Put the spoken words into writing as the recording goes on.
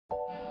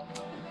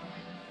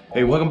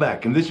Hey, welcome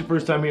back. And this is your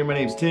first time here, my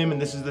name's Tim,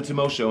 and this is the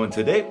Timo Show. And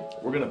today,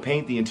 we're gonna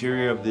paint the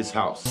interior of this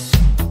house.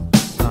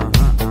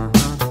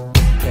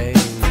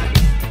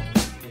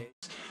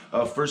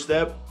 First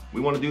step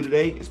we want to do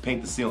today is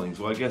paint the ceilings.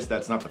 Well, I guess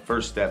that's not the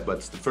first step, but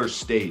it's the first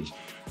stage.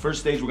 First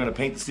stage, we're gonna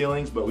paint the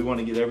ceilings, but we want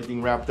to get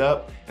everything wrapped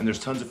up, and there's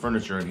tons of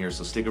furniture in here,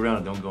 so stick around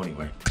and don't go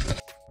anywhere.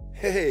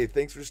 Hey,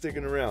 thanks for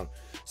sticking around.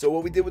 So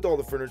what we did with all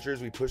the furniture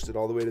is we pushed it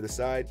all the way to the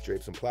side,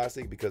 draped some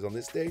plastic, because on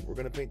this day, we're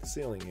gonna paint the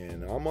ceiling.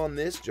 And I'm on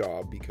this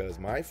job because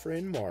my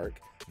friend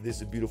Mark,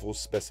 this beautiful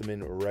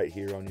specimen right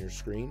here on your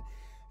screen,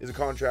 is a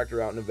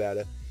contractor out in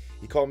Nevada.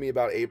 He called me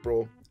about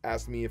April,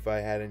 asked me if I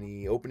had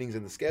any openings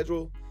in the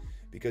schedule,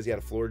 because he had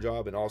a floor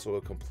job and also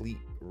a complete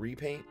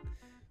repaint.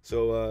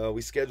 So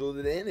we scheduled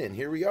it in, and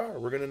here we are.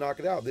 We're gonna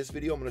knock it out. This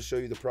video, I'm gonna show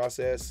you the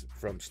process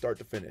from start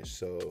to finish.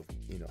 So,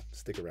 you know,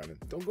 stick around and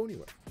don't go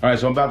anywhere. All right,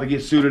 so I'm about to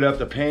get suited up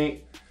to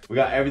paint. We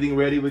got everything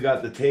ready. We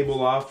got the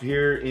table off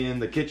here in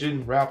the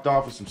kitchen, wrapped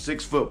off with some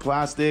 6-foot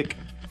plastic,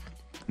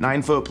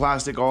 9-foot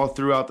plastic all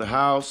throughout the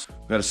house.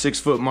 We got a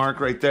 6-foot mark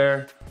right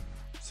there.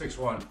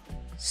 6'1".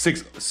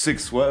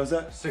 Six, what was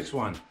that?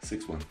 6'1".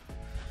 6'1".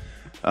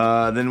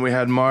 Then we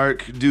had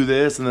Mark do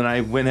this, and then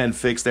I went ahead and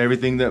fixed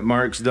everything that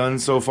Mark's done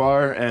so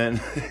far, and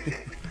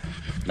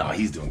no,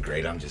 he's doing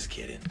great, I'm just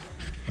kidding.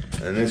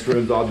 And this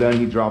room's all done.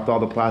 He dropped all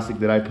the plastic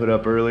that I put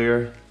up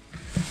earlier.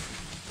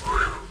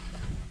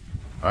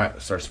 All right,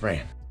 let's start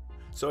spraying.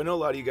 So I know a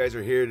lot of you guys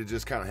are here to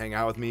just kind of hang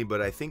out with me,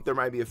 but I think there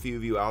might be a few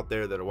of you out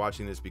there that are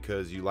watching this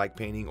because you like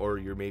painting, or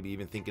you're maybe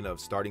even thinking of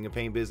starting a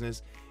paint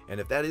business. And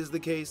if that is the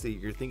case, that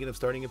you're thinking of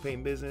starting a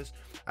paint business,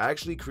 I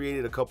actually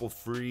created a couple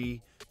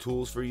free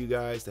tools for you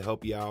guys to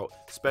help you out,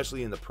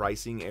 especially in the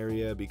pricing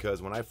area,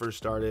 because when I first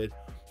started,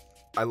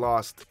 I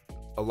lost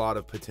a lot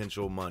of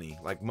potential money,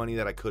 like money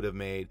that I could have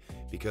made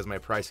because my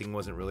pricing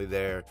wasn't really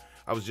there.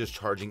 I was just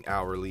charging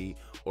hourly,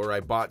 or I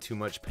bought too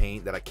much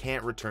paint that I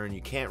can't return.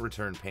 You can't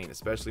return paint,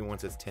 especially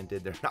once it's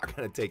tinted. They're not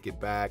going to take it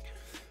back.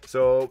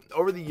 So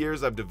over the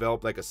years, I've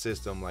developed like a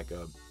system,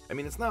 I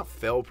mean, it's not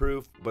fail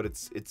proof, but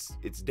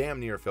it's damn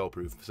near fail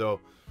proof. So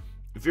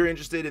if you're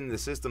interested in the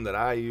system that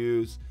I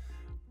use,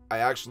 I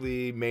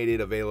actually made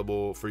it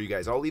available for you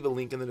guys. I'll leave a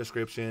link in the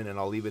description, and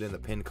I'll leave it in the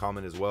pinned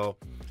comment as well.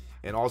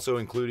 And also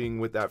including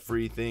with that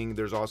free thing,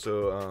 there's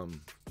also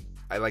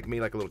I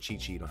made like a little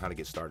cheat sheet on how to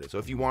get started. So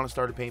if you want to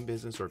start a paint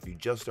business, or if you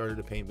just started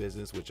a paint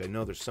business, which I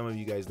know there's some of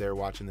you guys there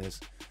watching this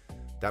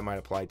that might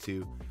apply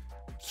to,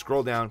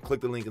 scroll down,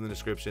 click the link in the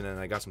description, and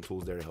I got some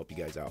tools there to help you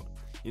guys out.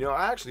 You know,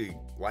 I actually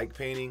like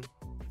painting.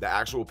 The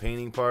actual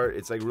painting part,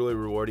 it's like really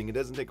rewarding. It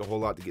doesn't take a whole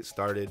lot to get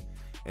started,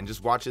 and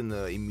just watching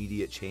the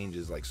immediate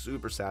changes, like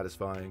super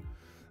satisfying.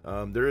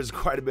 There is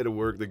quite a bit of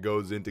work that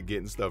goes into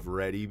getting stuff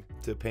ready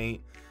to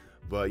paint,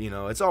 but you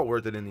know, it's all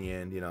worth it in the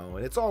end, you know,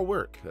 and it's all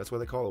work. That's why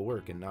they call it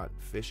work and not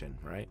fishing,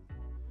 right?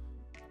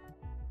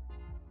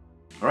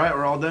 All right,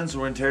 we're all done, so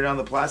we're gonna tear down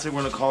the plastic.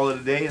 We're gonna call it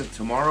a day, and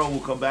tomorrow we'll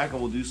come back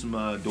and we'll do some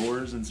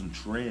doors and some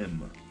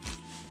trim.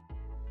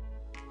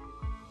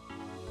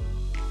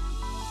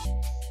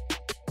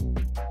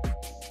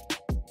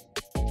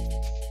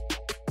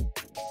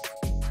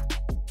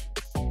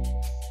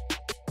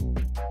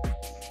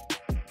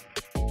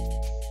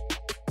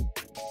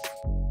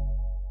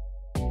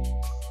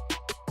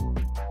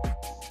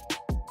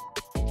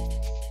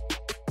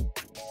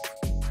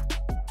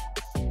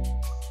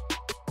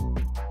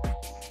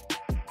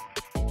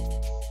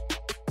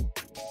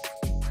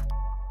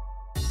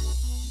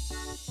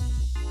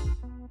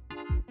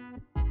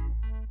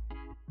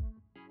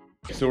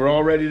 So we're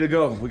all ready to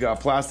go. We got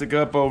plastic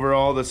up over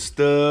all the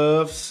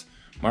stuffs.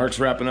 Mark's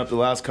wrapping up the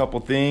last couple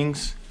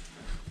things.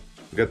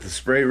 We got the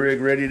spray rig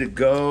ready to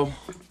go.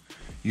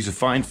 Use a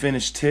fine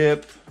finish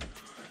tip.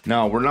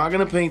 Now, we're not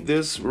gonna paint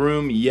this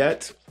room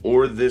yet,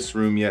 or this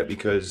room yet,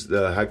 because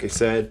like I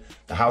said,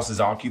 the house is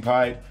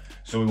occupied.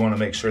 So we wanna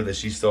make sure that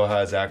she still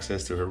has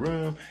access to her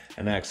room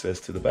and access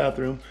to the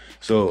bathroom.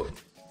 So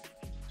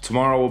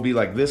tomorrow will be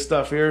like this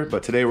stuff here,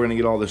 but today we're gonna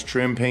get all this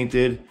trim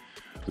painted.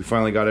 We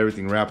finally got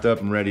everything wrapped up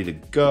and ready to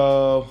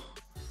go.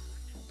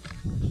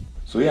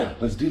 So yeah,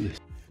 let's do this.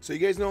 So you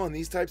guys know on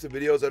these types of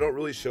videos, I don't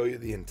really show you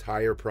the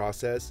entire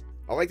process.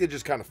 I like to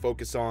just kind of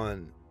focus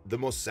on the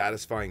most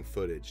satisfying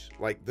footage,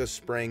 like the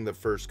spraying the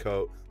first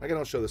coat. Like I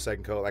don't show the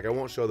second coat, like I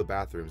won't show the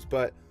bathrooms.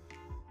 But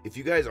if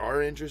you guys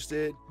are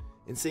interested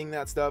in seeing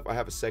that stuff, I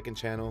have a second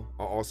channel.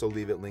 I'll also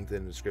leave it linked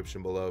in the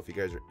description below if you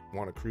guys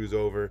want to cruise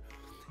over,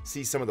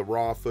 see some of the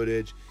raw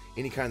footage,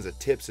 any kinds of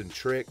tips and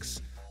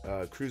tricks.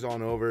 Cruise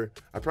on over.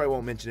 I probably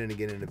won't mention it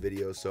again in the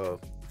video, so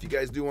if you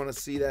guys do want to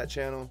see that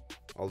channel,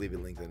 I'll leave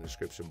it linked in the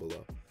description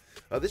below.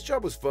 This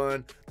job was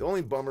fun. The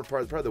only bummer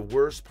part, probably the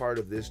worst part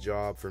of this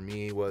job for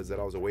me, was that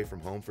I was away from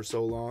home for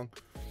so long,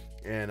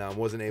 and I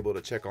wasn't able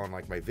to check on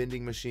like my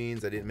vending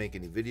machines. I didn't make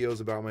any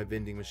videos about my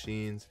vending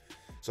machines,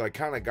 so I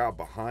kind of got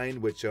behind,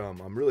 which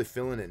I'm really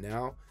feeling it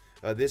now.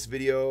 This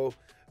video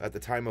at the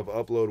time of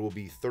upload will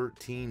be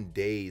 13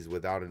 days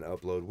without an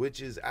upload,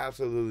 which is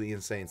absolutely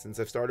insane. Since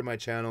I've started my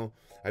channel,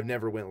 I've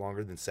never went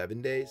longer than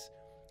 7 days.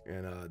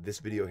 And this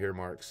video here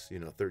marks,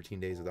 13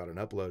 days without an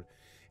upload.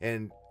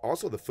 And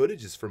also the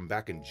footage is from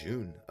back in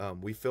June.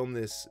 We filmed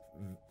this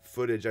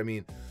footage,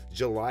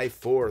 July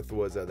 4th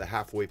was the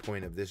halfway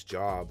point of this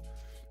job,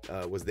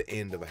 was the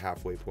end of a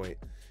halfway point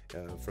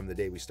from the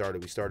day we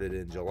started. We started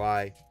in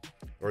July,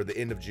 or the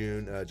end of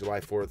June, July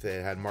 4th.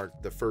 It had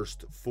marked the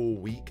first full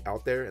week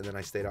out there, and then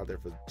I stayed out there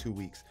for 2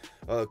 weeks.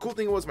 Cool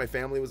thing was my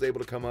family was able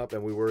to come up,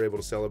 and we were able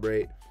to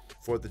celebrate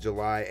 4th of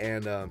July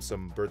and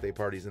some birthday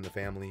parties in the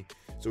family.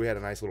 So we had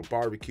a nice little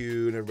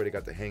barbecue, and everybody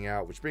got to hang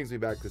out, which brings me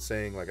back to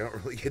saying, like, I don't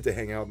really get to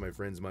hang out with my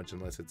friends much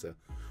unless it's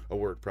a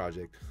work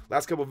project.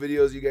 Last couple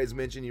videos you guys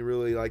mentioned you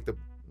really liked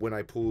when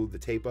I pulled the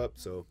tape up,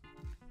 so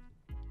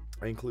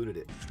I included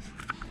it.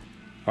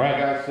 All right,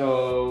 guys,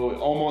 so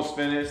almost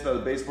finished. The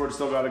baseboard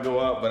still got to go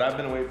up, but I've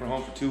been away from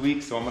home for 2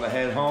 weeks, so I'm gonna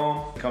head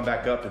home, come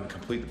back up and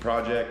complete the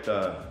project.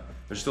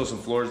 There's still some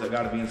floors that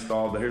got to be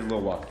installed, but here's a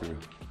little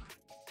walkthrough.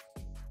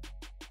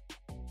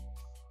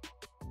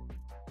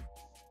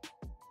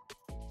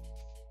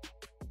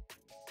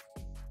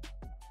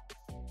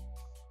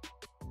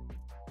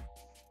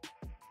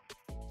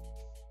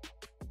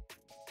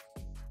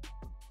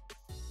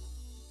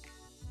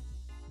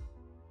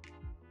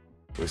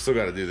 We still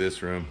got to do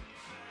this room.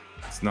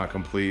 It's not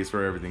complete. It's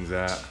where everything's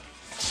at.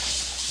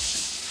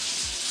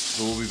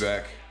 So we'll be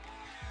back.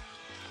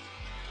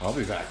 I'll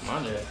be back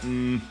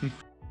Monday.